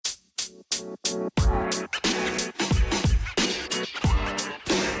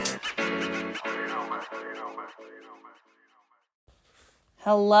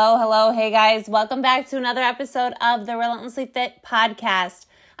Hello. Hey guys, welcome back to another episode of the Relentlessly Fit podcast.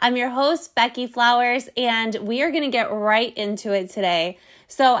 I'm your host, Becky Flowers, and we are going to get right into it today.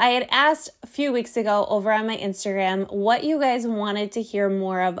 So I had asked a few weeks ago over on my Instagram what you guys wanted to hear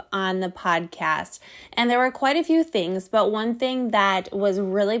more of on the podcast. And there were quite a few things, but one thing that was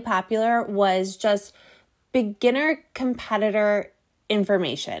really popular was just beginner competitor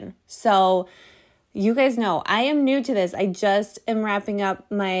information. So you guys know I am new to this. I just am wrapping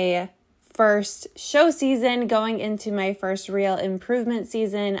up my first show season, going into my first real improvement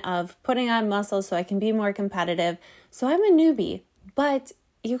season of putting on muscle so I can be more competitive. So I'm a newbie, but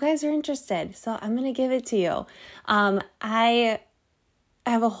you guys are interested, so I'm going to give it to you. I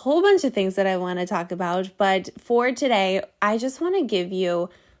have a whole bunch of things that I want to talk about, but for today, I just want to give you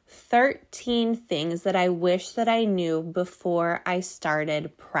 13 things that I wish that I knew before I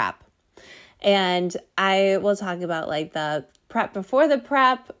started prep. And I will talk about like the prep before the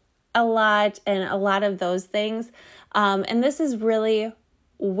prep a lot and a lot of those things. And this is really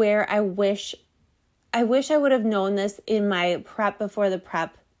where I wish I would have known this in my prep before the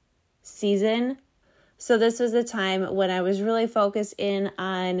prep season. So this was the time when I was really focused in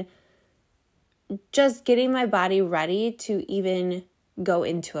on just getting my body ready to even go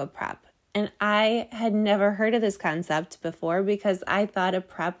into a prep. And I had never heard of this concept before because I thought a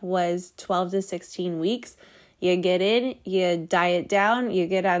prep was 12 to 16 weeks. You get in, you diet down, you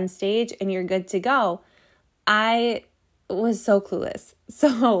get on stage, and you're good to go. I was so clueless.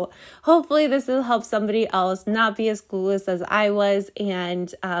 So hopefully this will help somebody else not be as clueless as I was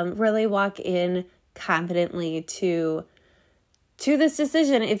and really walk in confidently to this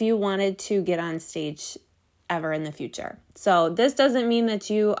decision if you wanted to get on stage ever in the future. So this doesn't mean that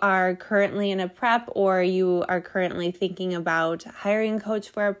you are currently in a prep or you are currently thinking about hiring a coach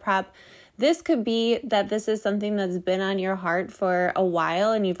for a prep. This could be that this is something that's been on your heart for a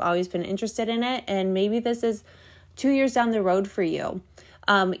while and you've always been interested in it. And maybe this is 2 years down the road for you.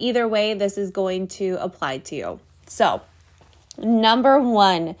 Either way, this is going to apply to you. So number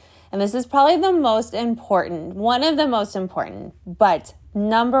one, and this is probably the most important, one of the most important, but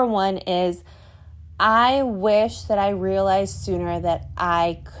number one is I wish that I realized sooner that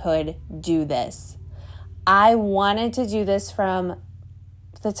I could do this. I wanted to do this from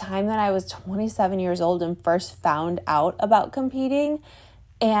the time that I was 27 years old and first found out about competing,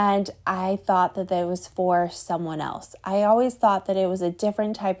 and I thought that it was for someone else. I always thought that it was a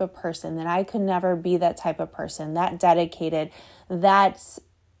different type of person, that I could never be that type of person, that dedicated, that's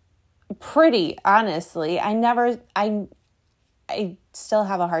pretty, honestly. I still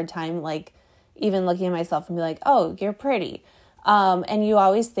have a hard time like even looking at myself and be like, oh, you're pretty. And you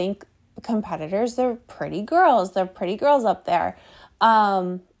always think competitors, they're pretty girls. They're pretty girls up there.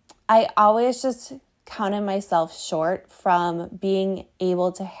 I always just counted myself short from being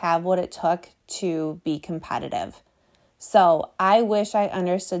able to have what it took to be competitive. So I wish I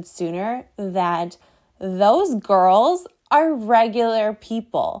understood sooner that those girls are regular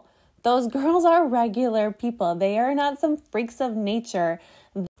people. Those girls are regular people. They are not some freaks of nature.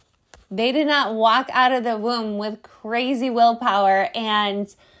 They did not walk out of the womb with crazy willpower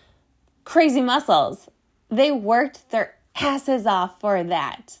and crazy muscles. They worked their asses off for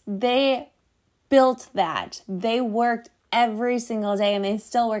that. They built that. They worked every single day and they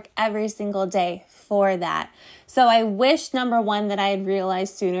still work every single day for that. So I wish, number one, that I had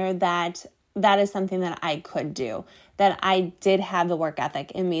realized sooner that that is something that I could do, that I did have the work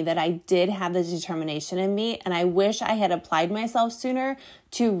ethic in me, that I did have the determination in me. And I wish I had applied myself sooner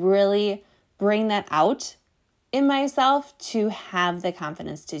to really bring that out in myself to have the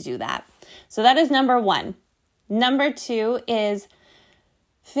confidence to do that. So that is number one. Number two is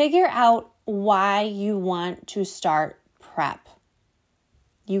figure out why you want to start prep.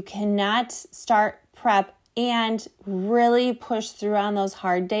 You cannot start prep and really push through on those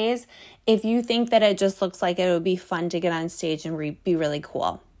hard days if you think that it just looks like it would be fun to get on stage and be really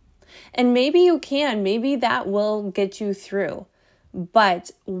cool. And maybe you can, maybe that will get you through.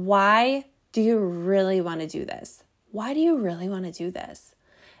 But why do you really want to do this? Why do you really want to do this?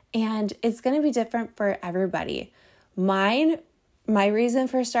 And it's going to be different for everybody. My reason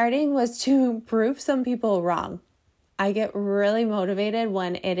for starting was to prove some people wrong. I get really motivated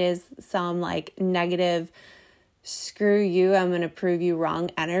when it is some like negative, screw you, I'm going to prove you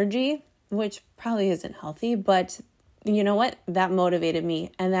wrong energy, which probably isn't healthy, but you know what? That motivated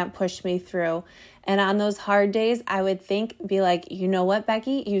me and that pushed me through. And on those hard days, I would be like, you know what,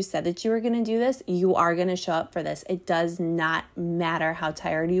 Becky, you said that you were going to do this. You are going to show up for this. It does not matter how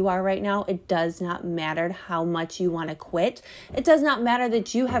tired you are right now. It does not matter how much you want to quit. It does not matter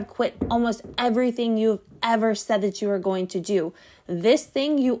that you have quit almost everything you've ever said that you were going to do. This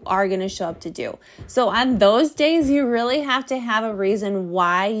thing you are going to show up to do. So on those days, you really have to have a reason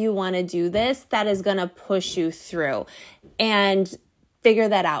why you want to do this that is going to push you through. And figure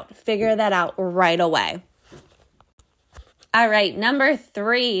that out right away. All right, number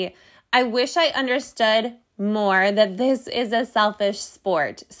 3, I wish I understood more that this is a selfish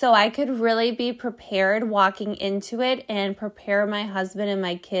sport. So I could really be prepared walking into it and prepare my husband and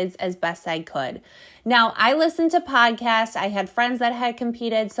my kids as best I could. Now, I listened to podcasts. I had friends that had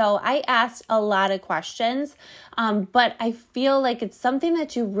competed, so I asked a lot of questions, but I feel like it's something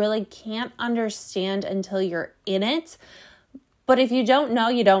that you really can't understand until you're in it. But if you don't know,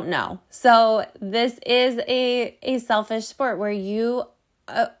 you don't know. So this is a selfish sport where you,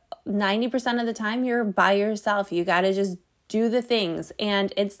 90% of the time, you're by yourself. You got to just do the things,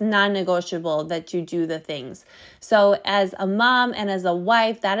 and it's non-negotiable that you do the things. So as a mom and as a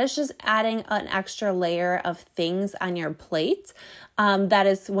wife, that is just adding an extra layer of things on your plate. That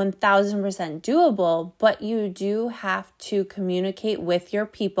is 1000% doable, but you do have to communicate with your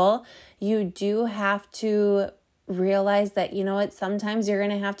people. You do have to realize that, you know what, sometimes you're going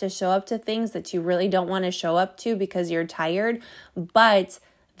to have to show up to things that you really don't want to show up to because you're tired, but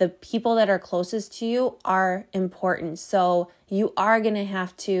the people that are closest to you are important. So you are going to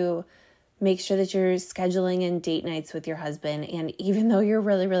have to make sure that you're scheduling in date nights with your husband. And even though you're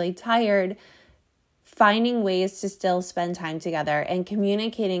really, really tired, finding ways to still spend time together and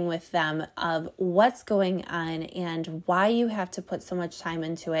communicating with them of what's going on and why you have to put so much time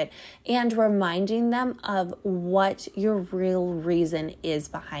into it, and reminding them of what your real reason is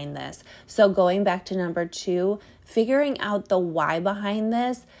behind this. So going back to number 2, figuring out the why behind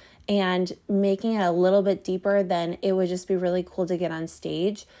this and making it a little bit deeper than it would just be really cool to get on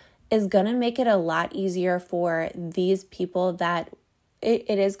stage is going to make it a lot easier for these people that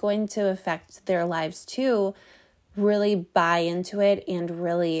it is going to affect their lives too, really buy into it and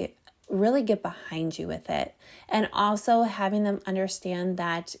really get behind you with it. And also having them understand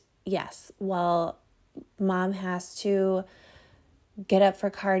that, yes, while mom has to get up for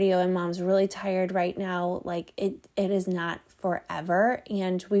cardio and mom's really tired right now, like it is not forever,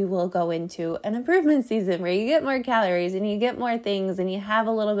 and we will go into an improvement season where you get more calories and you get more things and you have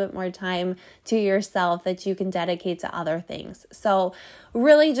a little bit more time to yourself that you can dedicate to other things. So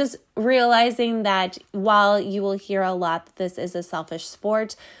really just realizing that while you will hear a lot that this is a selfish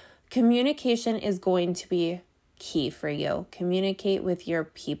sport, communication is going to be key for you. Communicate with your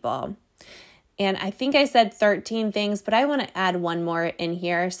people. And I think I said 13 things, but I want to add one more in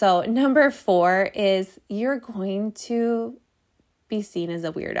here. So number 4 is you're going to be seen as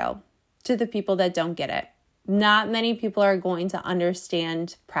a weirdo to the people that don't get it. Not many people are going to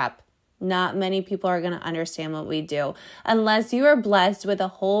understand prep. Not many people are going to understand what we do unless you are blessed with a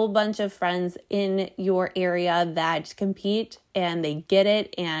whole bunch of friends in your area that compete and they get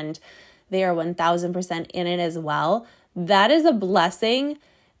it and they are 1000% in it as well. That is a blessing,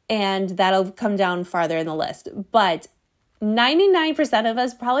 and that'll come down farther in the list. But 99% of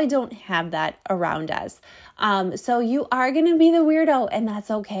us probably don't have that around us. So you are going to be the weirdo, and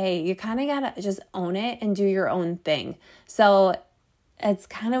that's okay. You kind of got to just own it and do your own thing. So it's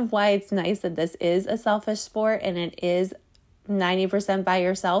kind of why it's nice that this is a selfish sport and it is 90% by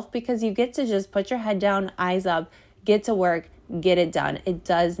yourself, because you get to just put your head down, eyes up, get to work, get it done. It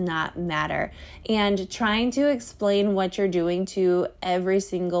does not matter. And trying to explain what you're doing to every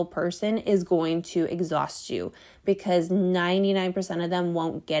single person is going to exhaust you, because 99% of them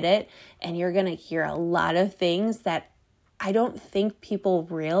won't get it. And you're going to hear a lot of things that I don't think people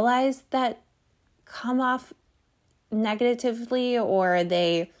realize that come off negatively, or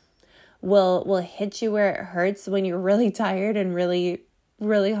they will hit you where it hurts when you're really tired and really,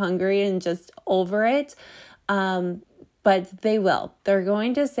 really hungry and just over it. But they will. They're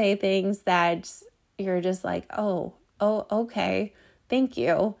going to say things that you're just like, oh, okay, thank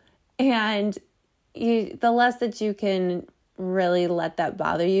you. And the less that you can really let that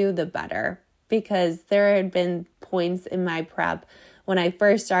bother you, the better. Because there had been points in my prep when I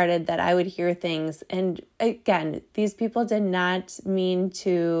first started that I would hear things. And again, these people did not mean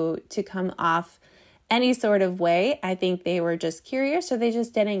to come off any sort of way. I think they were just curious, or they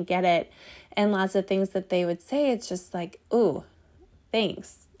just didn't get it. And lots of things that they would say, it's just like, ooh,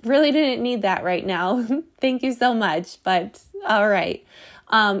 thanks. Really didn't need that right now. Thank you so much. But all right.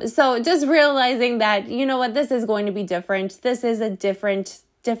 So just realizing that, you know what, this is going to be different. This is a different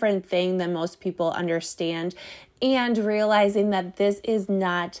different thing than most people understand, and realizing that this is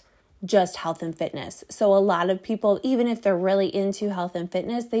not just health and fitness. So a lot of people, even if they're really into health and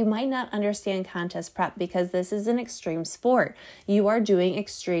fitness, they might not understand contest prep because this is an extreme sport. You are doing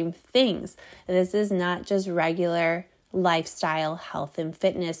extreme things. This is not just regular lifestyle health and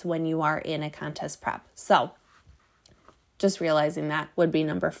fitness when you are in a contest prep. So just realizing that would be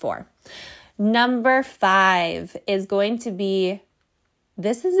number 4. Number 5 is going to be,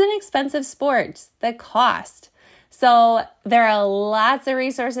 this is an expensive sport, the cost. So there are lots of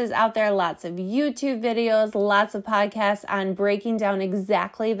resources out there, lots of YouTube videos, lots of podcasts on breaking down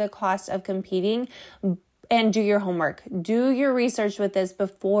exactly the cost of competing. And do your homework. Do your research with this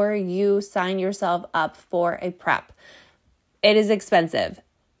before you sign yourself up for a prep. It is expensive.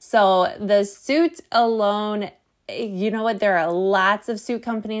 So the suit alone, you know what? There are lots of suit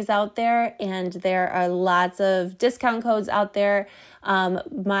companies out there, and there are lots of discount codes out there.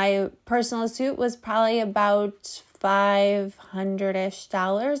 My personal suit was probably about $500-ish,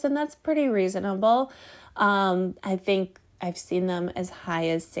 and that's pretty reasonable. I think I've seen them as high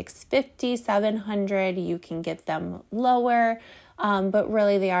as $650, $700. You can get them lower, but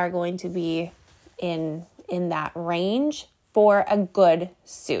really they are going to be in that range for a good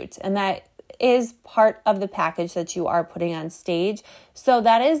suit. And that is part of the package that you are putting on stage. So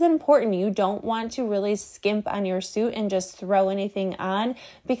that is important. You don't want to really skimp on your suit and just throw anything on,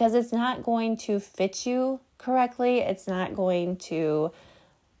 because it's not going to fit you correctly. It's not going to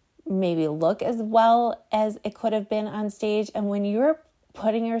maybe look as well as it could have been on stage. And when you're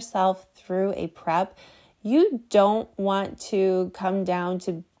putting yourself through a prep, you don't want to come down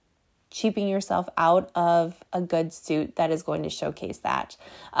to cheaping yourself out of a good suit that is going to showcase that.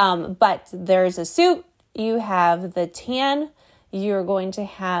 But there's a suit, you have the tan, you're going to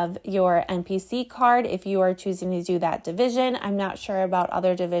have your NPC card if you are choosing to do that division. I'm not sure about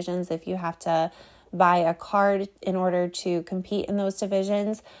other divisions if you have to buy a card in order to compete in those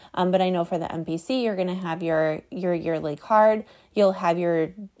divisions. But I know for the NPC, you're going to have your yearly card. You'll have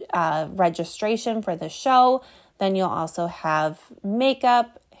your registration for the show. Then you'll also have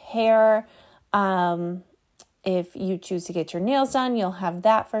makeup, hair. If you choose to get your nails done, you'll have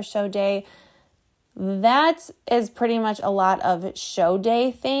that for show day. That is pretty much a lot of show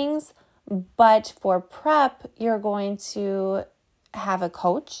day things. But for prep, you're going to have a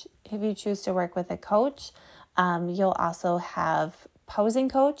coach if you choose to work with a coach. You'll also have posing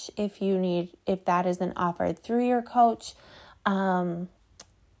coach if that isn't offered through your coach.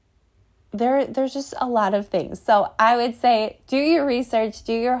 There's just a lot of things. So I would say do your research,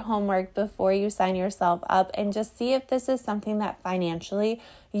 do your homework before you sign yourself up, and just see if this is something that financially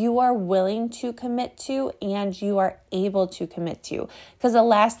you are willing to commit to and you are able to commit to. Because the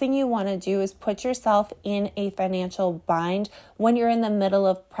last thing you want to do is put yourself in a financial bind when you're in the middle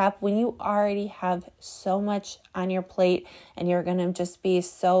of prep, when you already have so much on your plate and you're going to just be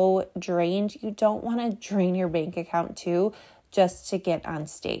so drained. You don't want to drain your bank account too, just to get on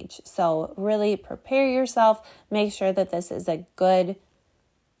stage. So really prepare yourself. Make sure that this is a good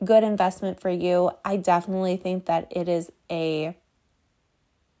investment for you. I definitely think that it is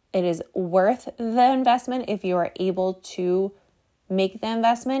worth the investment if you are able to make the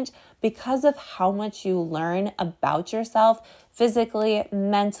investment, because of how much you learn about yourself physically,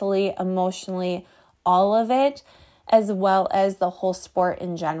 mentally, emotionally, all of it, as well as the whole sport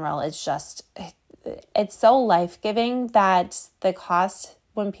in general. It's so life-giving that the cost,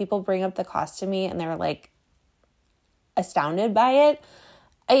 when people bring up the cost to me and they're like astounded by it,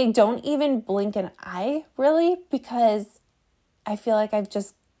 I don't even blink an eye really, because I feel like I've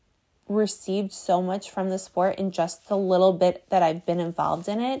just received so much from the sport in just the little bit that I've been involved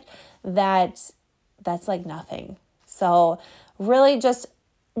in it, that's like nothing. So really just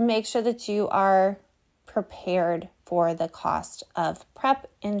make sure that you are prepared for the cost of prep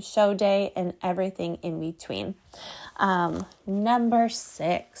and show day and everything in between. Number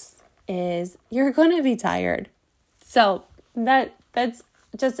 6 is you're going to be tired. So that's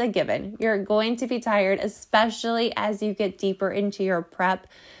just a given. You're going to be tired, especially as you get deeper into your prep.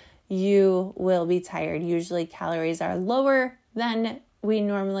 You will be tired. Usually calories are lower than we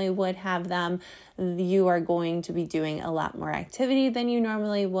normally would have them. You are going to be doing a lot more activity than you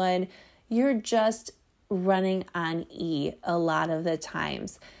normally would. You're just running on E a lot of the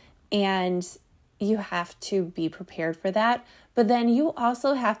times, and you have to be prepared for that. But then you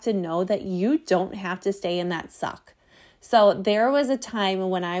also have to know that you don't have to stay in that suck. So there was a time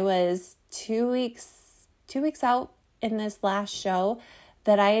when I was 2 weeks out in this last show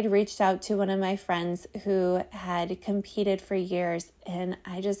that I had reached out to one of my friends who had competed for years, and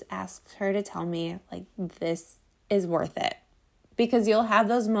I just asked her to tell me, like, this is worth it. because you'll have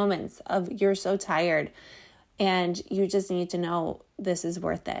those moments of you're so tired and you just need to know this is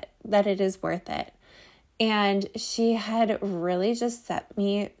worth it, that it is worth it. And she had really just set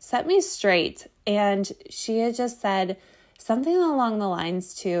me straight. And she had just said something along the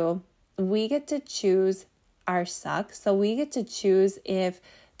lines to, we get to choose our suck. So we get to choose if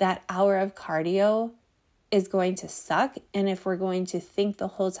that hour of cardio is going to suck. And if we're going to think the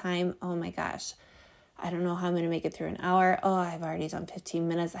whole time, oh my gosh, I don't know how I'm going to make it through an hour. Oh, I've already done 15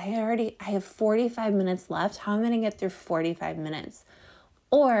 minutes. I have 45 minutes left. How am I going to get through 45 minutes?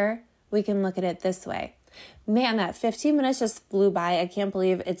 Or we can look at it this way. Man, that 15 minutes just flew by. I can't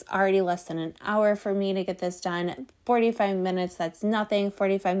believe it's already less than an hour for me to get this done. 45 minutes, that's nothing.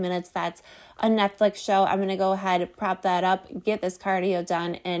 45 minutes, that's a Netflix show. I'm going to go ahead, prop that up, get this cardio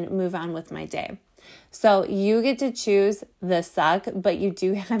done, and move on with my day. So you get to choose the suck, but you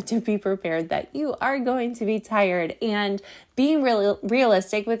do have to be prepared that you are going to be tired, and being really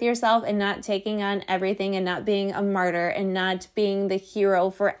realistic with yourself and not taking on everything and not being a martyr and not being the hero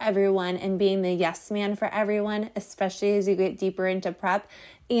for everyone and being the yes man for everyone, especially as you get deeper into prep,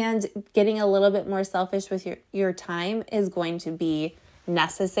 and getting a little bit more selfish with your time is going to be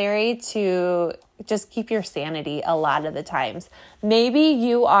necessary to just keep your sanity a lot of the times. Maybe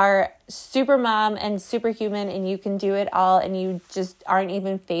you are super mom and superhuman and you can do it all and you just aren't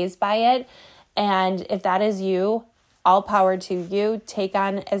even fazed by it. And if that is you, all power to you. Take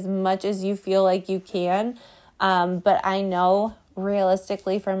on as much as you feel like you can. But I know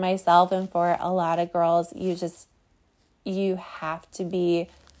realistically for myself and for a lot of girls, you have to be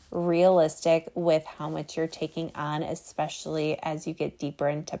realistic with how much you're taking on, especially as you get deeper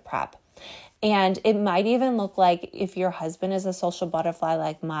into prep. And it might even look like, if your husband is a social butterfly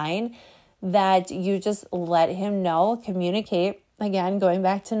like mine, that you just let him know, communicate. Again, going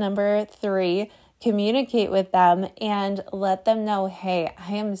back to number 3, communicate with them and let them know, hey,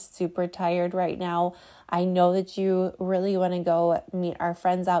 I am super tired right now. I know that you really want to go meet our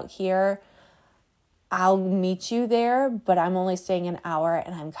friends out here. I'll meet you there, but I'm only staying an hour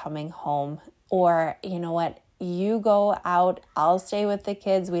and I'm coming home. Or, you know what, you go out, I'll stay with the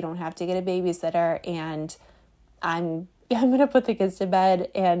kids. We don't have to get a babysitter, and I'm going to put the kids to bed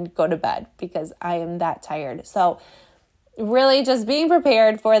and go to bed because I am that tired. So really just being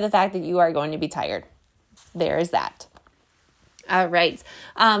prepared for the fact that you are going to be tired. There's that. All right.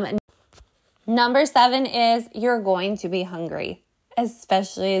 Number 7 is you're going to be hungry.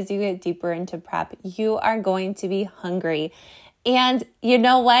 Especially as you get deeper into prep, you are going to be hungry. And you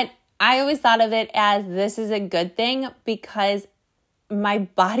know what? I always thought of it as this is a good thing because my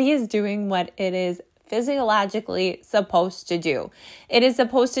body is doing what it is physiologically supposed to do. It is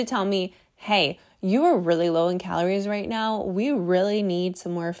supposed to tell me, hey, you are really low in calories right now. We really need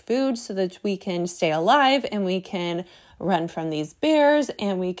some more food so that we can stay alive and we can run from these bears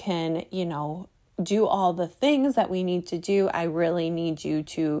and we can, do all the things that we need to do. I really need you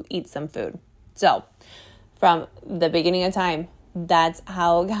to eat some food. So from the beginning of time, that's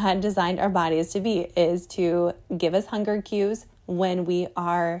how God designed our bodies to be, is to give us hunger cues when we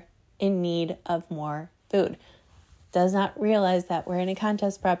are in need of more food. Does not realize that we're in a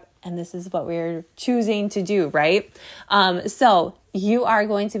contest prep and this is what we're choosing to do, right? So you are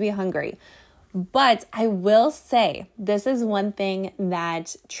going to be hungry. But I will say this is one thing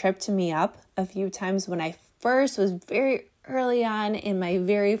that tripped me up a few times when I first was very early on in my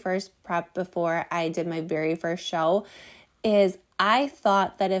very first prep before I did my very first show, is I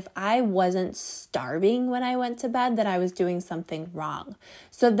thought that if I wasn't starving when I went to bed, that I was doing something wrong.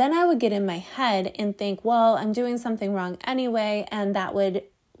 So then I would get in my head and think, well, I'm doing something wrong anyway, and that would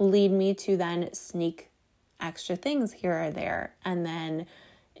lead me to then sneak extra things here or there, and then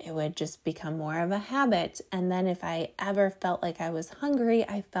it would just become more of a habit. And then if I ever felt like I was hungry,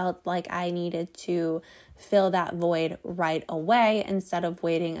 I felt like I needed to fill that void right away instead of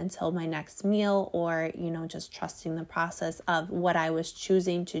waiting until my next meal or, just trusting the process of what I was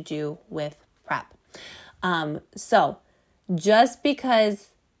choosing to do with prep. So just because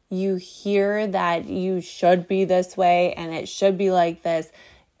you hear that you should be this way and it should be like this,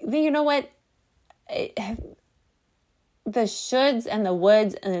 you know what? The shoulds and the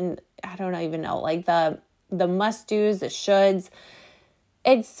woulds and I don't even know, like the must-dos, the shoulds.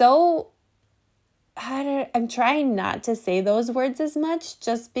 It's so, I'm trying not to say those words as much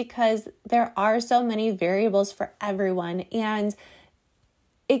just because there are so many variables for everyone and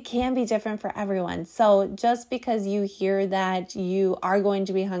it can be different for everyone. So just because you hear that you are going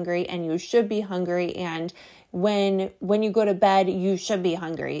to be hungry and you should be hungry, and when you go to bed, you should be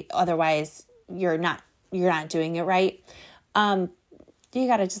hungry. Otherwise, you're not doing it right. You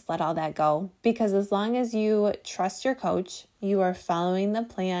got to just let all that go, because as long as you trust your coach you are following the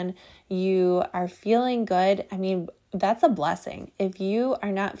plan, you are feeling good. I mean, that's a blessing. If you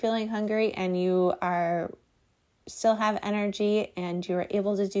are not feeling hungry and you are still have energy and you're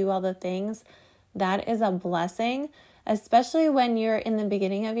able to do all the things, that is a blessing. Especially when you're in the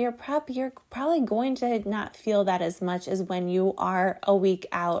beginning of your prep, you're probably going to not feel that as much as when you are a week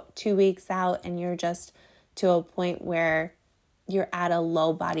out, 2 weeks out, and you're just to a point where you're at a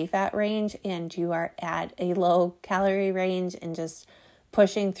low body fat range and you are at a low calorie range and just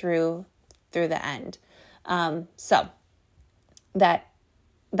pushing through the end. So that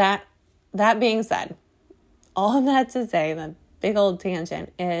being said, all of that to say, the big old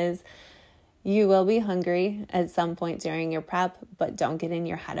tangent is you will be hungry at some point during your prep, but don't get in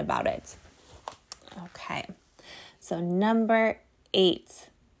your head about it. Okay. So number 8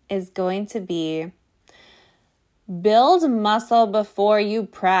 is going to be build muscle before you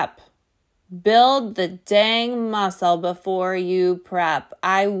prep. Build the dang muscle before you prep.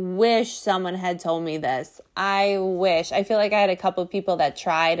 I wish someone had told me this. I wish. I feel like I had a couple people that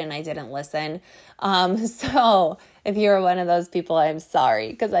tried and I didn't listen. So if you're one of those people, I'm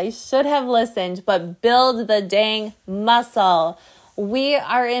sorry because I should have listened, but build the dang muscle. We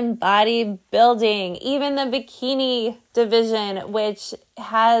are in bodybuilding, even the bikini division, which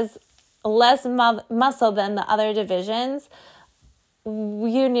has less muscle than the other divisions.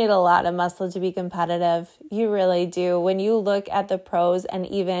 You need a lot of muscle to be competitive. You really do. When you look at the pros and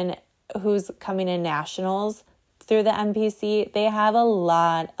even who's coming in nationals through the NPC, they have a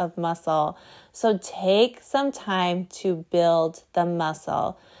lot of muscle. So take some time to build the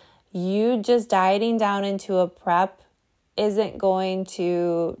muscle. You just dieting down into a prep isn't going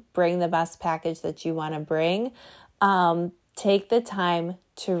to bring the best package that you want to bring. Take the time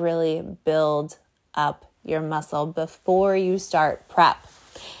to really build up your muscle before you start prep.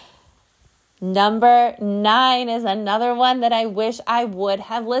 Number 9 is another one that I wish I would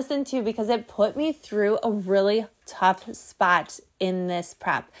have listened to because it put me through a really tough spot in this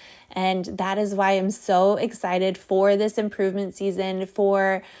prep. And that is why I'm so excited for this improvement season,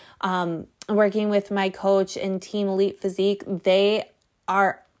 for working with my coach and Team Elite Physique. They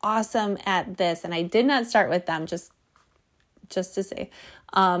are awesome at this. And I did not start with them, just to say.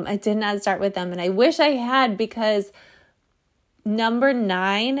 I did not start with them, and I wish I had, because number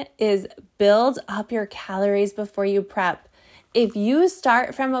 9 is build up your calories before you prep. If you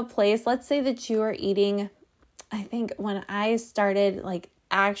start from a place, let's say that you are eating, I think when I started like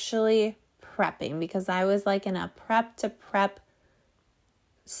actually prepping, because I was like in a prep to prep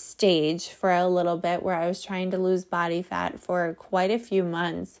stage for a little bit where I was trying to lose body fat for quite a few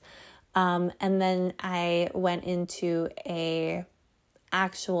months. And then I went into a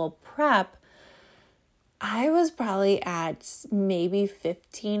actual prep. I was probably at maybe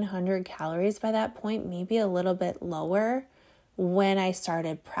 1,500 calories by that point, maybe a little bit lower when I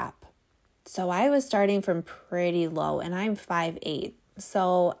started prep. So I was starting from pretty low, and I'm 5'8".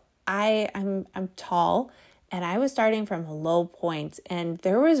 So I'm tall, and I was starting from a low point, and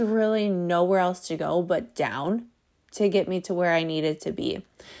there was really nowhere else to go but down to get me to where I needed to be.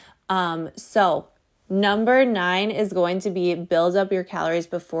 So number 9 is going to be build up your calories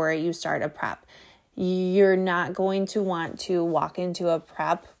before you start a prep. You're not going to want to walk into a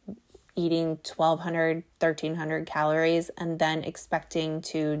prep eating 1,200, 1,300 calories and then expecting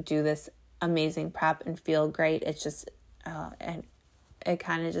to do this amazing prep and feel great. It's just, and it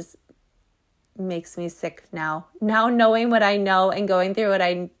kind of just makes me sick now. Now knowing what I know and going through what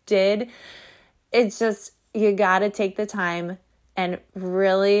I did, it's just, you got to take the time and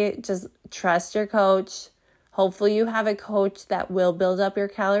really just trust your coach. Hopefully you have a coach that will build up your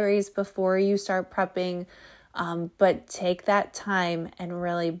calories before you start prepping. But take that time and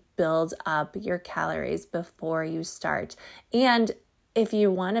really build up your calories before you start. And if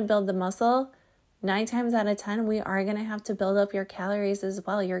you want to build the muscle, 9 times out of 10, we are going to have to build up your calories as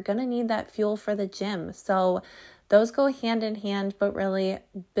well. You're going to need that fuel for the gym. So those go hand in hand, but really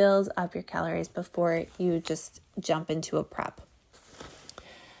build up your calories before you just jump into a prep.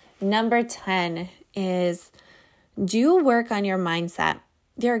 Number 10 is do work on your mindset.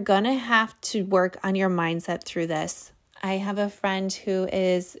 You're going to have to work on your mindset through this. I have a friend who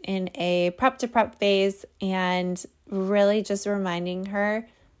is in a prep to prep phase, and really just reminding her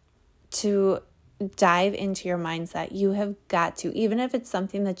to dive into your mindset. You have got to, even if it's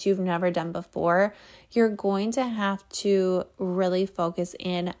something that you've never done before, you're going to have to really focus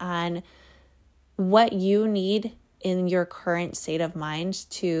in on what you need in your current state of mind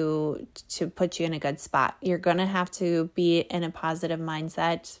to put you in a good spot. You're going to have to be in a positive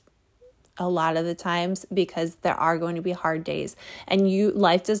mindset a lot of the times, because there are going to be hard days, and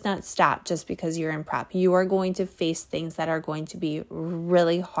life does not stop just because you're in prep. You are going to face things that are going to be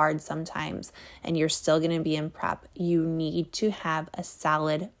really hard sometimes, and you're still going to be in prep. You need to have a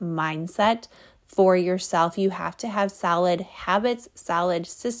solid mindset for yourself. You have to have solid habits, solid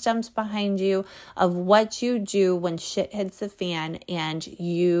systems behind you of what you do when shit hits the fan and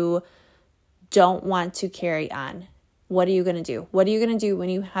you don't want to carry on. What are you going to do? What are you going to do when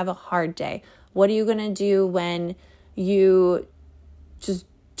you have a hard day? What are you going to do when you just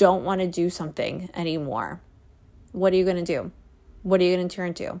don't want to do something anymore? What are you going to do? What are you going to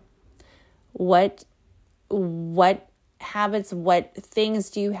turn to? What habits, what things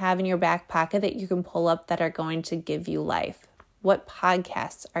do you have in your back pocket that you can pull up that are going to give you life? What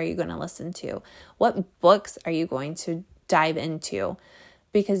podcasts are you going to listen to? What books are you going to dive into?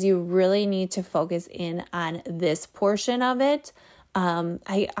 Because you really need to focus in on this portion of it.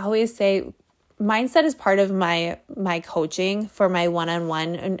 I always say mindset is part of my coaching for my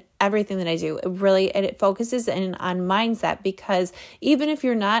one-on-one and everything that I do. It focuses in on mindset, because even if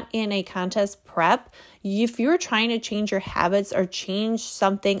you're not in a contest prep, if you're trying to change your habits or change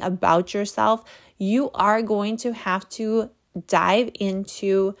something about yourself, you are going to have to dive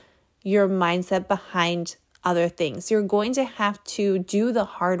into your mindset behind other things. You're going to have to do the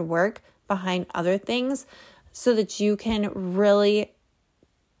hard work behind other things so that you can really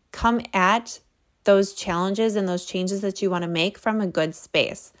come at those challenges and those changes that you want to make from a good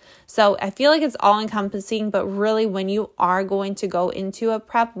space. So I feel like it's all encompassing, but really when you are going to go into a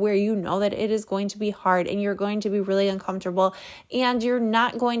prep where you know that it is going to be hard and you're going to be really uncomfortable and you're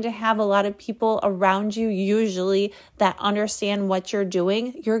not going to have a lot of people around you usually that understand what you're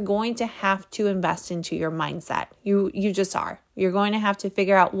doing, you're going to have to invest into your mindset. You just are. You're going to have to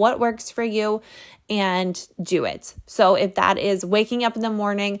figure out what works for you and do it. So if that is waking up in the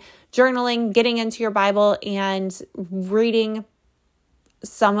morning, journaling, getting into your Bible, and reading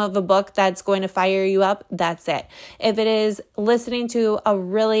some of a book that's going to fire you up, that's it. If it is listening to a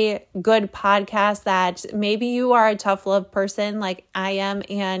really good podcast that maybe you are a tough love person like I am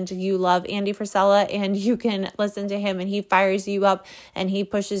and you love Andy Frisella and you can listen to him and he fires you up and he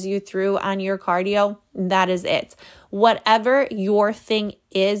pushes you through on your cardio, that is it. Whatever your thing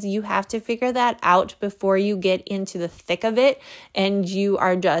is, you have to figure that out before you get into the thick of it and you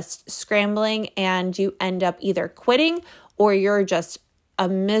are just scrambling and you end up either quitting or you're just a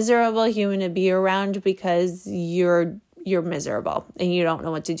miserable human to be around because you're miserable and you don't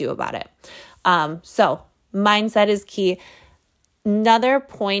know what to do about it. So mindset is key. Another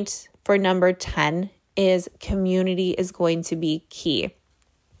point for number 10 is community is going to be key.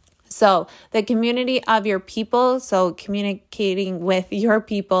 So the community of your people, so communicating with your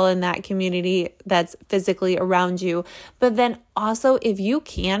people in that community that's physically around you. But then also if you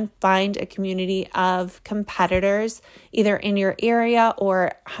can find a community of competitors either in your area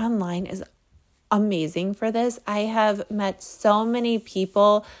or online is amazing for this. I have met so many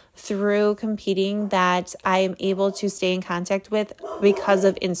people through competing that I am able to stay in contact with because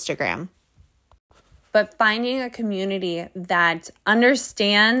of Instagram. But finding a community that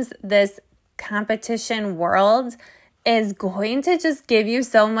understands this competition world is going to just give you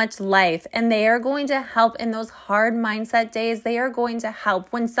so much life. And they are going to help in those hard mindset days. They are going to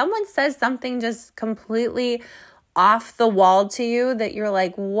help when someone says something just completely off the wall to you that you're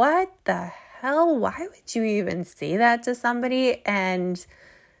like, what the hell? Why would you even say that to somebody? And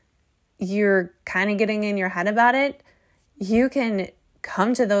you're kind of getting in your head about it. You can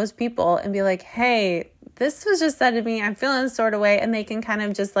come to those people and be like, hey, this was just said to me. I'm feeling this sort of way. And they can kind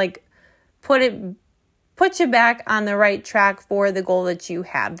of just like put you back on the right track for the goal that you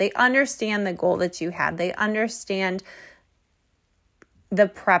have. They understand the goal that you have. They understand the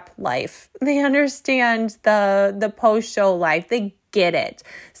prep life. They understand the post-show life. They get it.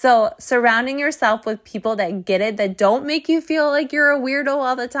 So surrounding yourself with people that get it, that don't make you feel like you're a weirdo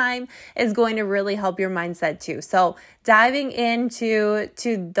all the time is going to really help your mindset too. So diving into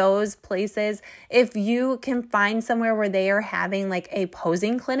those places, if you can find somewhere where they are having like a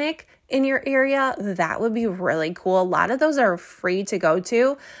posing clinic in your area, that would be really cool. A lot of those are free to go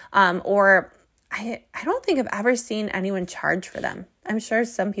to, or I don't think I've ever seen anyone charge for them. I'm sure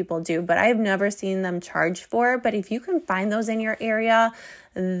some people do, but I've never seen them charge for. But if you can find those in your area,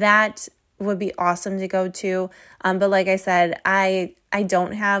 that would be awesome to go to. But like I said, I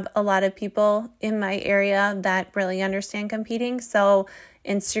don't have a lot of people in my area that really understand competing. So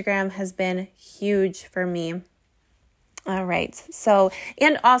Instagram has been huge for me. All right. So,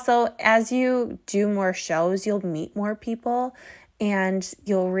 and also as you do more shows, you'll meet more people. And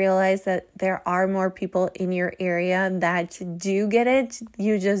you'll realize that there are more people in your area that do get it.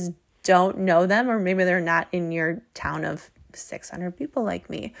 You just don't know them, or maybe they're not in your town of 600 people like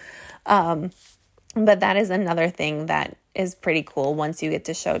me. But that is another thing that is pretty cool once you get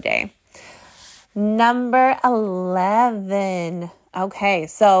to show day. Number 11. Okay,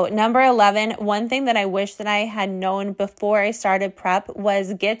 so number 11, one thing that I wish that I had known before I started prep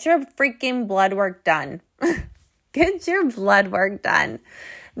was get your freaking blood work done. Get your blood work done.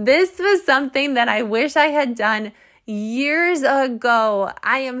 This was something that I wish I had done years ago.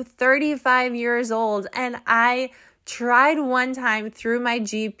 I am 35 years old, and I tried one time through my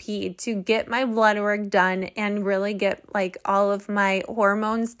GP to get my blood work done and really get like all of my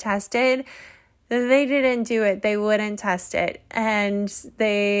hormones tested. They didn't do it. They wouldn't test it. And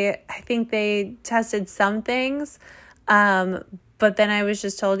I think they tested some things. But then I was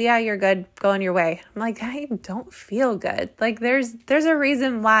just told, yeah, you're good. Go on your way. I'm like, I don't feel good. Like there's a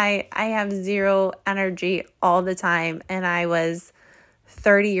reason why I have zero energy all the time. And I was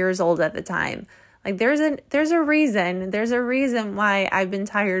 30 years old at the time. Like there's a reason why I've been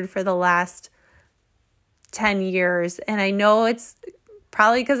tired for the last 10 years. And I know it's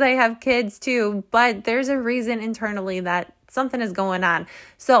probably because I have kids too, but there's a reason internally that something is going on.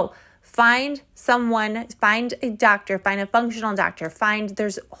 So find a doctor, find a functional doctor,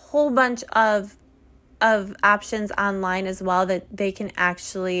 there's a whole bunch of options online as well that they can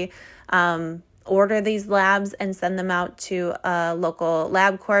actually order these labs and send them out to a local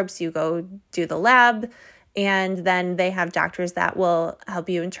LabCorp. You go do the lab, and then they have doctors that will help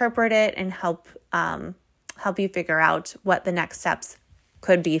you interpret it and help you figure out what the next steps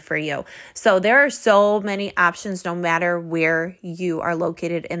could be for you. So there are so many options, no matter where you are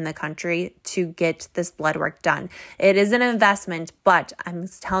located in the country, to get this blood work done. It is an investment, but I'm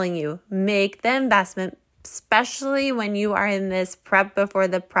telling you, make the investment, especially when you are in this prep before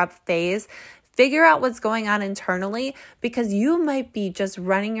the prep phase. Figure out what's going on internally, because you might be just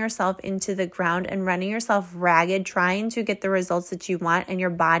running yourself into the ground and running yourself ragged, trying to get the results that you want, and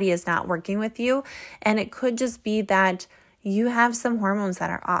your body is not working with you. And it could just be that you have some hormones that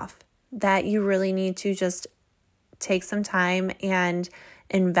are off, that you really need to just take some time and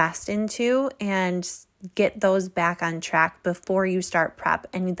invest into and get those back on track before you start prep.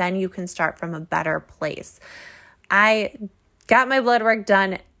 And then you can start from a better place. I got my blood work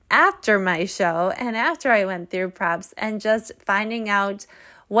done after my show and after I went through preps, and just finding out,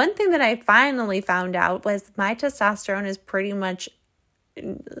 one thing that I finally found out was my testosterone is pretty much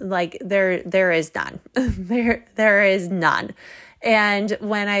like there is none. there is none. And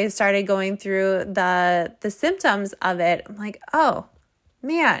when I started going through the symptoms of it, I'm like, oh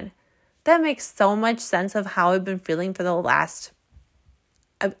man, that makes so much sense of how I've been feeling for the last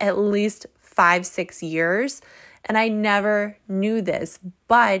at least 5-6 years. And I never knew this,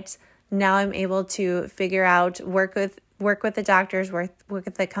 but now I'm able to figure out, work with the doctors, work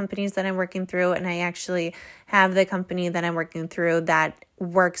with the companies that I'm working through. And I actually have the company that I'm working through that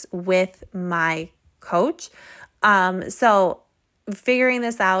works with my coach. So figuring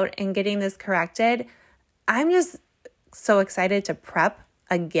this out and getting this corrected, I'm just so excited to prep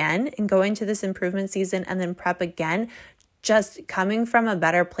again and go into this improvement season and then prep again, just coming from a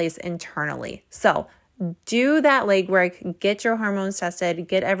better place internally. So do that legwork, get your hormones tested,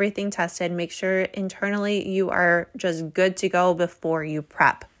 get everything tested, make sure internally you are just good to go before you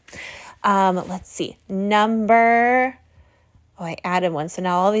prep. Let's see. I added one. So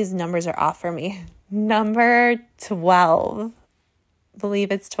now all these numbers are off for me. Number 12. I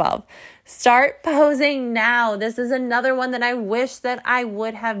believe it's 12. Start posing now. This is another one that I wish that I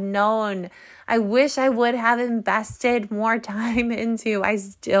would have known. I wish I would have invested more time into. I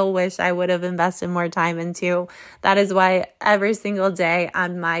still wish I would have invested more time into. That is why every single day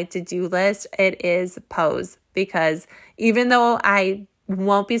on my to-do list, it is pose. Because even though I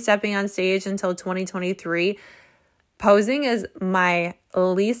won't be stepping on stage until 2023, posing is my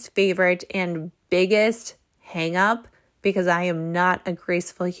least favorite and biggest hang up, because I am not a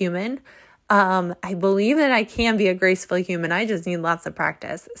graceful human. I believe that I can be a graceful human. I just need lots of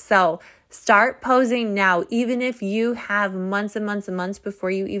practice. So start posing now. Even if you have months and months and months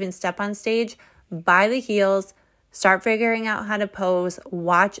before you even step on stage, buy the heels, start figuring out how to pose.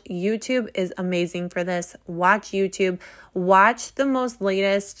 Watch YouTube is amazing for this. Watch YouTube. Watch the most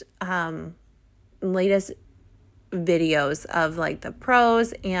latest videos of like the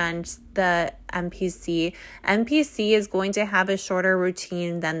pros and the NPC. NPC is going to have a shorter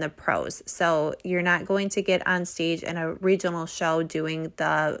routine than the pros. So you're not going to get on stage in a regional show doing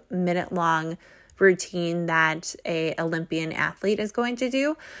the minute-long routine that a Olympian athlete is going to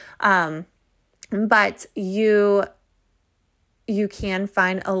do. But you can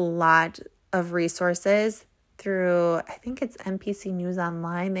find a lot of resources through, I think it's NPC News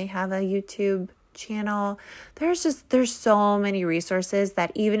Online. They have a YouTube channel. There's so many resources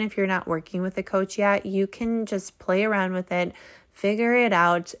that even if you're not working with a coach yet, you can just play around with it, figure it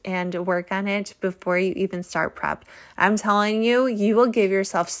out, and work on it before you even start prep. I'm telling you, you will give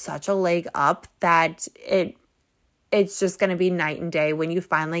yourself such a leg up that it's just going to be night and day when you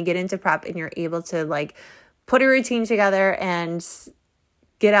finally get into prep and you're able to like put a routine together and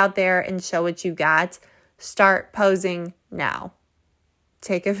get out there and show what you got. Start posing now.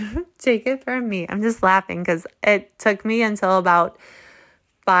 Take it from me. I'm just laughing because it took me until about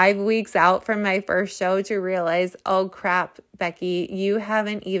 5 weeks out from my first show to realize, oh crap, Becky, you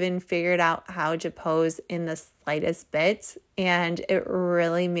haven't even figured out how to pose in the slightest bit. And it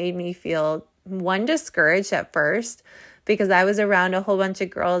really made me feel, one, discouraged at first, because I was around a whole bunch of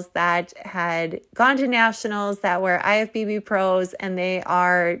girls that had gone to nationals, that were IFBB pros, and they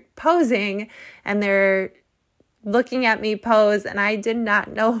are posing and they're looking at me pose, and I did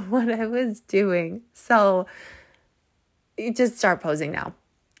not know what I was doing. So you just start posing now.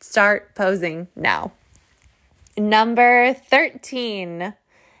 Start posing now. Number 13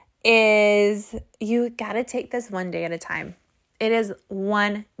 is you got to take this one day at a time. It is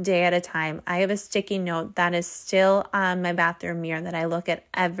one day at a time. I have a sticky note that is still on my bathroom mirror that I look at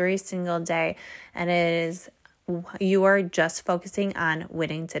every single day, and it is, you are just focusing on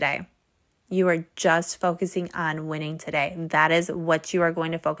winning today. You are just focusing on winning today. That is what you are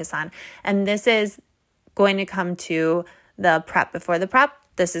going to focus on. And this is going to come to the prep before the prep.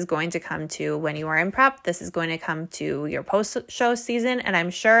 This is going to come to when you are in prep. This is going to come to your post-show season. And I'm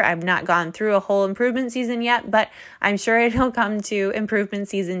sure I've not gone through a whole improvement season yet, but I'm sure it'll come to improvement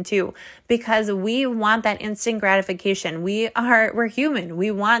season too, because we want that instant gratification. We're human.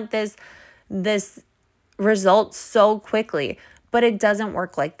 We want this result so quickly, but it doesn't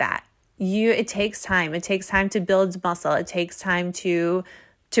work like that. It takes time. It takes time to build muscle. It takes time to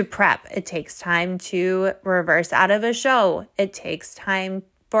prep. It takes time to reverse out of a show. It takes time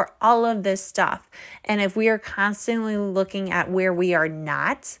for all of this stuff. And if we are constantly looking at where we are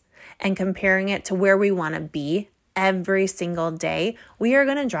not and comparing it to where we want to be every single day, we are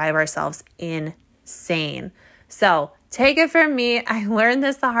going to drive ourselves insane. So take it from me. I learned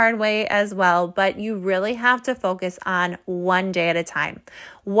this the hard way as well, but you really have to focus on one day at a time.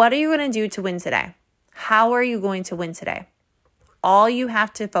 What are you going to do to win today? How are you going to win today? All you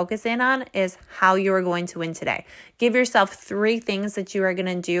have to focus in on is how you are going to win today. Give yourself 3 things that you are going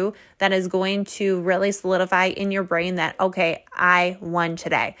to do that is going to really solidify in your brain that, okay, I won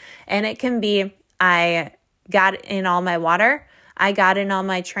today. And it can be, I got in all my water, I got in all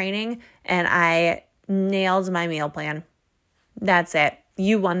my training, and I nailed my meal plan. That's it.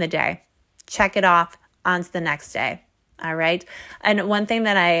 You won the day. Check it off. On to the next day. All right. And one thing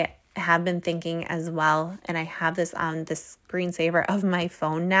that I have been thinking as well, and I have this on the screensaver of my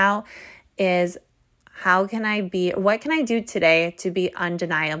phone now, is what can I do today to be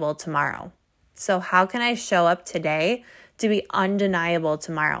undeniable tomorrow? So how can I show up today to be undeniable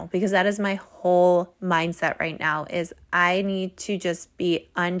tomorrow? Because that is my whole mindset right now, is I need to just be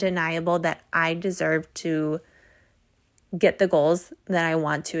undeniable that I deserve to get the goals that I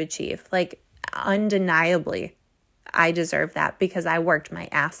want to achieve. Like, undeniably, I deserve that because I worked my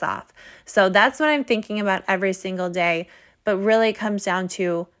ass off. So that's what I'm thinking about every single day. But really it comes down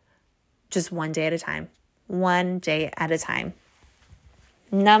to just one day at a time. One day at a time.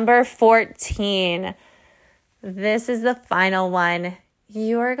 Number 14. This is the final one.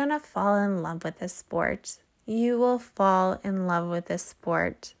 You are going to fall in love with this sport. You will fall in love with this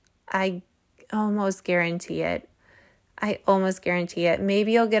sport. I almost guarantee it.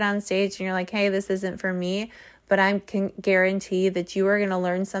 Maybe you'll get on stage and you're like, hey, this isn't for me. But I can guarantee that you are going to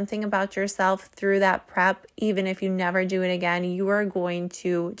learn something about yourself through that prep. Even if you never do it again, you are going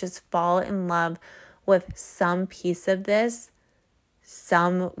to just fall in love with some piece of this,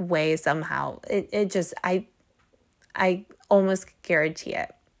 some way, somehow. I almost guarantee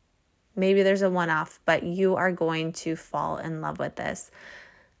it. Maybe there's a one-off, but you are going to fall in love with this.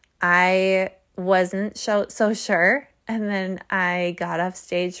 I wasn't so sure. And then I got off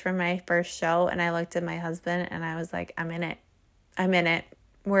stage for my first show and I looked at my husband and I was like, I'm in it.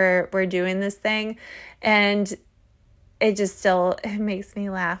 We're doing this thing. And it makes me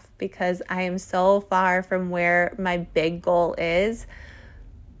laugh because I am so far from where my big goal is.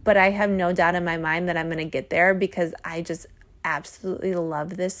 But I have no doubt in my mind that I'm going to get there because I just absolutely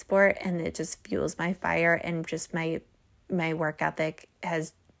love this sport and it just fuels my fire, and just my work ethic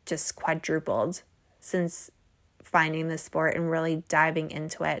has just quadrupled since finding this sport and really diving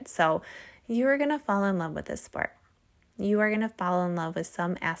into it. So you are going to fall in love with this sport. You are going to fall in love with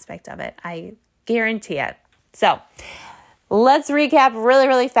some aspect of it. I guarantee it. So let's recap really,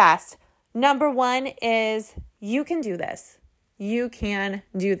 really fast. Number one is you can do this. You can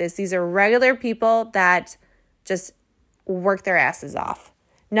do this. These are regular people that just work their asses off.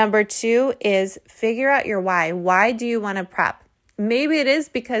 Number two is figure out your why. Why do you want to prep? Maybe it is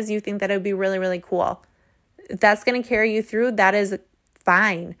because you think that it would be really, really cool. If that's going to carry you through, that is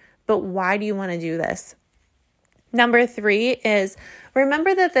fine. But why do you want to do this? Number three is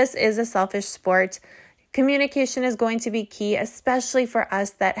remember that this is a selfish sport. Communication is going to be key, especially for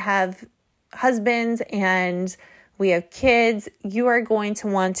us that have husbands and we have kids. You are going to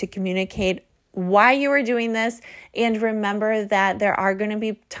want to communicate why you are doing this. And remember that there are going to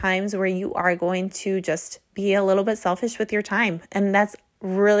be times where you are going to just be a little bit selfish with your time. And that's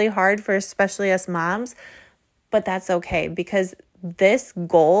really hard for especially us moms, but that's okay because this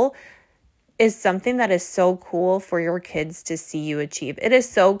goal is something that is so cool for your kids to see you achieve. It is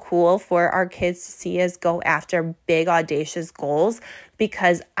so cool for our kids to see us go after big, audacious goals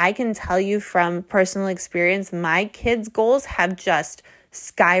because I can tell you from personal experience, my kids' goals have just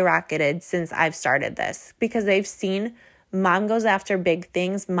skyrocketed since I've started this because they've seen mom goes after big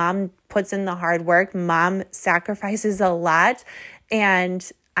things, mom puts in the hard work, mom sacrifices a lot,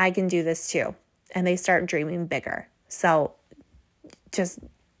 and I can do this too. And they start dreaming bigger. So just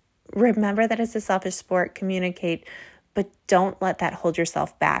remember that it's a selfish sport, communicate, but don't let that hold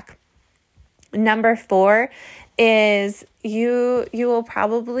yourself back. Number four is you will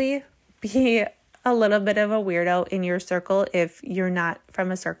probably be a little bit of a weirdo in your circle if you're not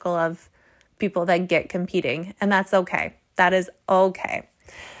from a circle of people that get competing, and that's okay. That is okay.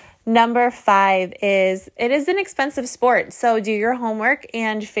 Number five is it is an expensive sport. So do your homework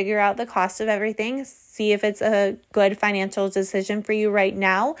and figure out the cost of everything. See if it's a good financial decision for you right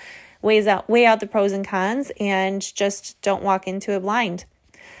now. Weigh out the pros and cons and just don't walk into it blind.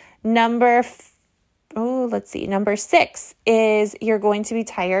 Number 6 is you're going to be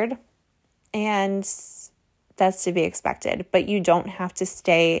tired, and that's to be expected, but you don't have to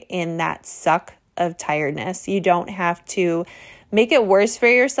stay in that suck of tiredness. You don't have to make it worse for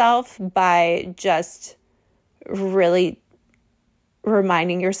yourself by just really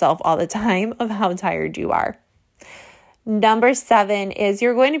reminding yourself all the time of how tired you are. Number 7 is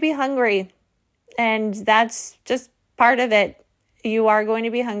you're going to be hungry, and that's just part of it. You are going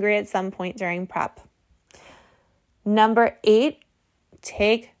to be hungry at some point during prep. Number 8,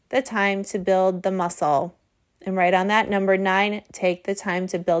 take the time to build the muscle. And right on that, number 9, take the time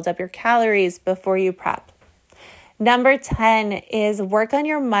to build up your calories before you prep. Number 10 is work on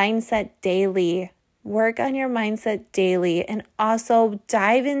your mindset daily. Work on your mindset daily, and also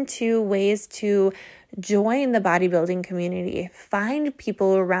dive into ways to join the bodybuilding community. Find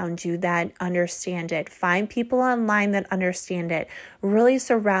people around you that understand it. Find people online that understand it. Really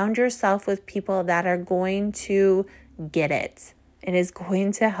surround yourself with people that are going to get it. It is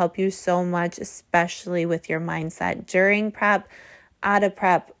going to help you so much, especially with your mindset during prep, out of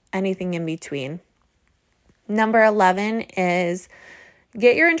prep, anything in between. Number 11 is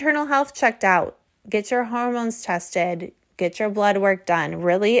get your internal health checked out. Get your hormones tested. Get your blood work done.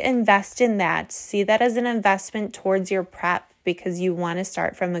 Really invest in that. See that as an investment towards your prep because you want to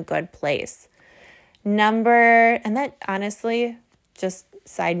start from a good place. And that honestly, just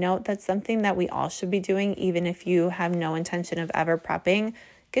side note, that's something that we all should be doing even if you have no intention of ever prepping.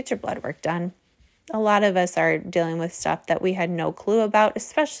 Get your blood work done. A lot of us are dealing with stuff that we had no clue about,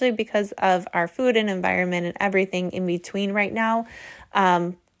 especially because of our food and environment and everything in between right now.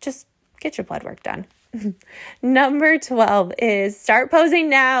 Just get your blood work done. Number 12 is start posing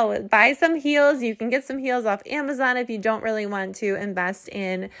now. Buy some heels. You can get some heels off Amazon if you don't really want to invest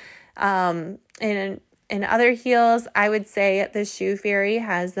in other heels. I would say the Shoe Fairy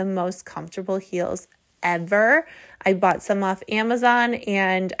has the most comfortable heels ever. I bought some off Amazon,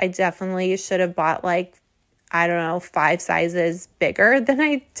 and I definitely should have bought 5 sizes bigger than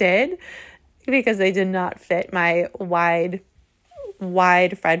I did because they did not fit my wide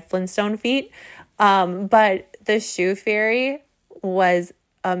Fred Flintstone feet. But the Shoe Fairy was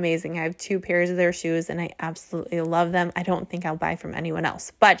amazing. I have 2 pairs of their shoes and I absolutely love them. I don't think I'll buy from anyone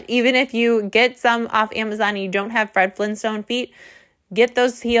else. But even if you get some off Amazon and you don't have Fred Flintstone feet, get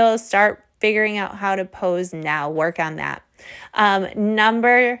those heels, start figuring out how to pose now. Work on that.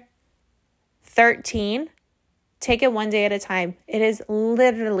 Number 13, take it one day at a time. It is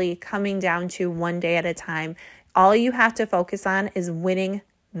literally coming down to one day at a time. All you have to focus on is winning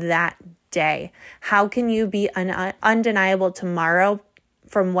that day. How can you be undeniable tomorrow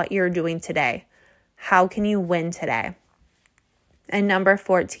from what you're doing today? How can you win today? And number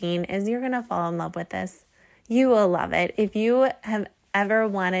 14 is you're going to fall in love with this. You will love it. If you have ever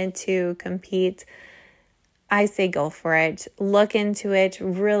wanted to compete, I say go for it. Look into it.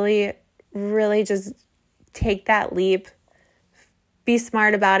 Really, really just take that leap. Be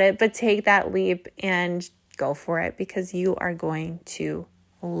smart about it, but take that leap and go for it because you are going to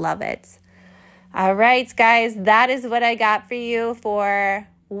love it. All right, guys, that is what I got for you for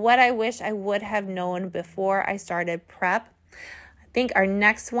what I wish I would have known before I started prep. I think our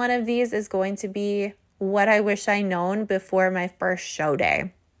next one of these is going to be what I wish I known before my first show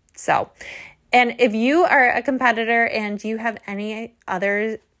day. So, and if you are a competitor and you have any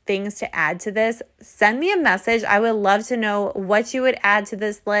other things to add to this, send me a message. I would love to know what you would add to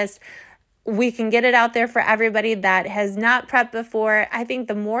this list. We can get it out there for everybody that has not prepped before. I think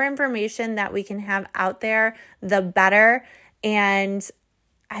the more information that we can have out there, the better. And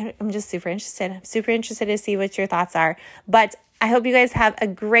I'm just super interested. I'm super interested to see what your thoughts are. But I hope you guys have a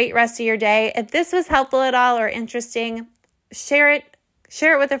great rest of your day. If this was helpful at all or interesting, share it.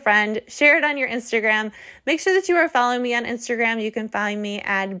 Share it with a friend. Share it on your Instagram. Make sure that you are following me on Instagram. You can find me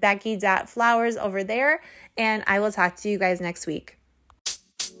at becky.flowers over there. And I will talk to you guys next week.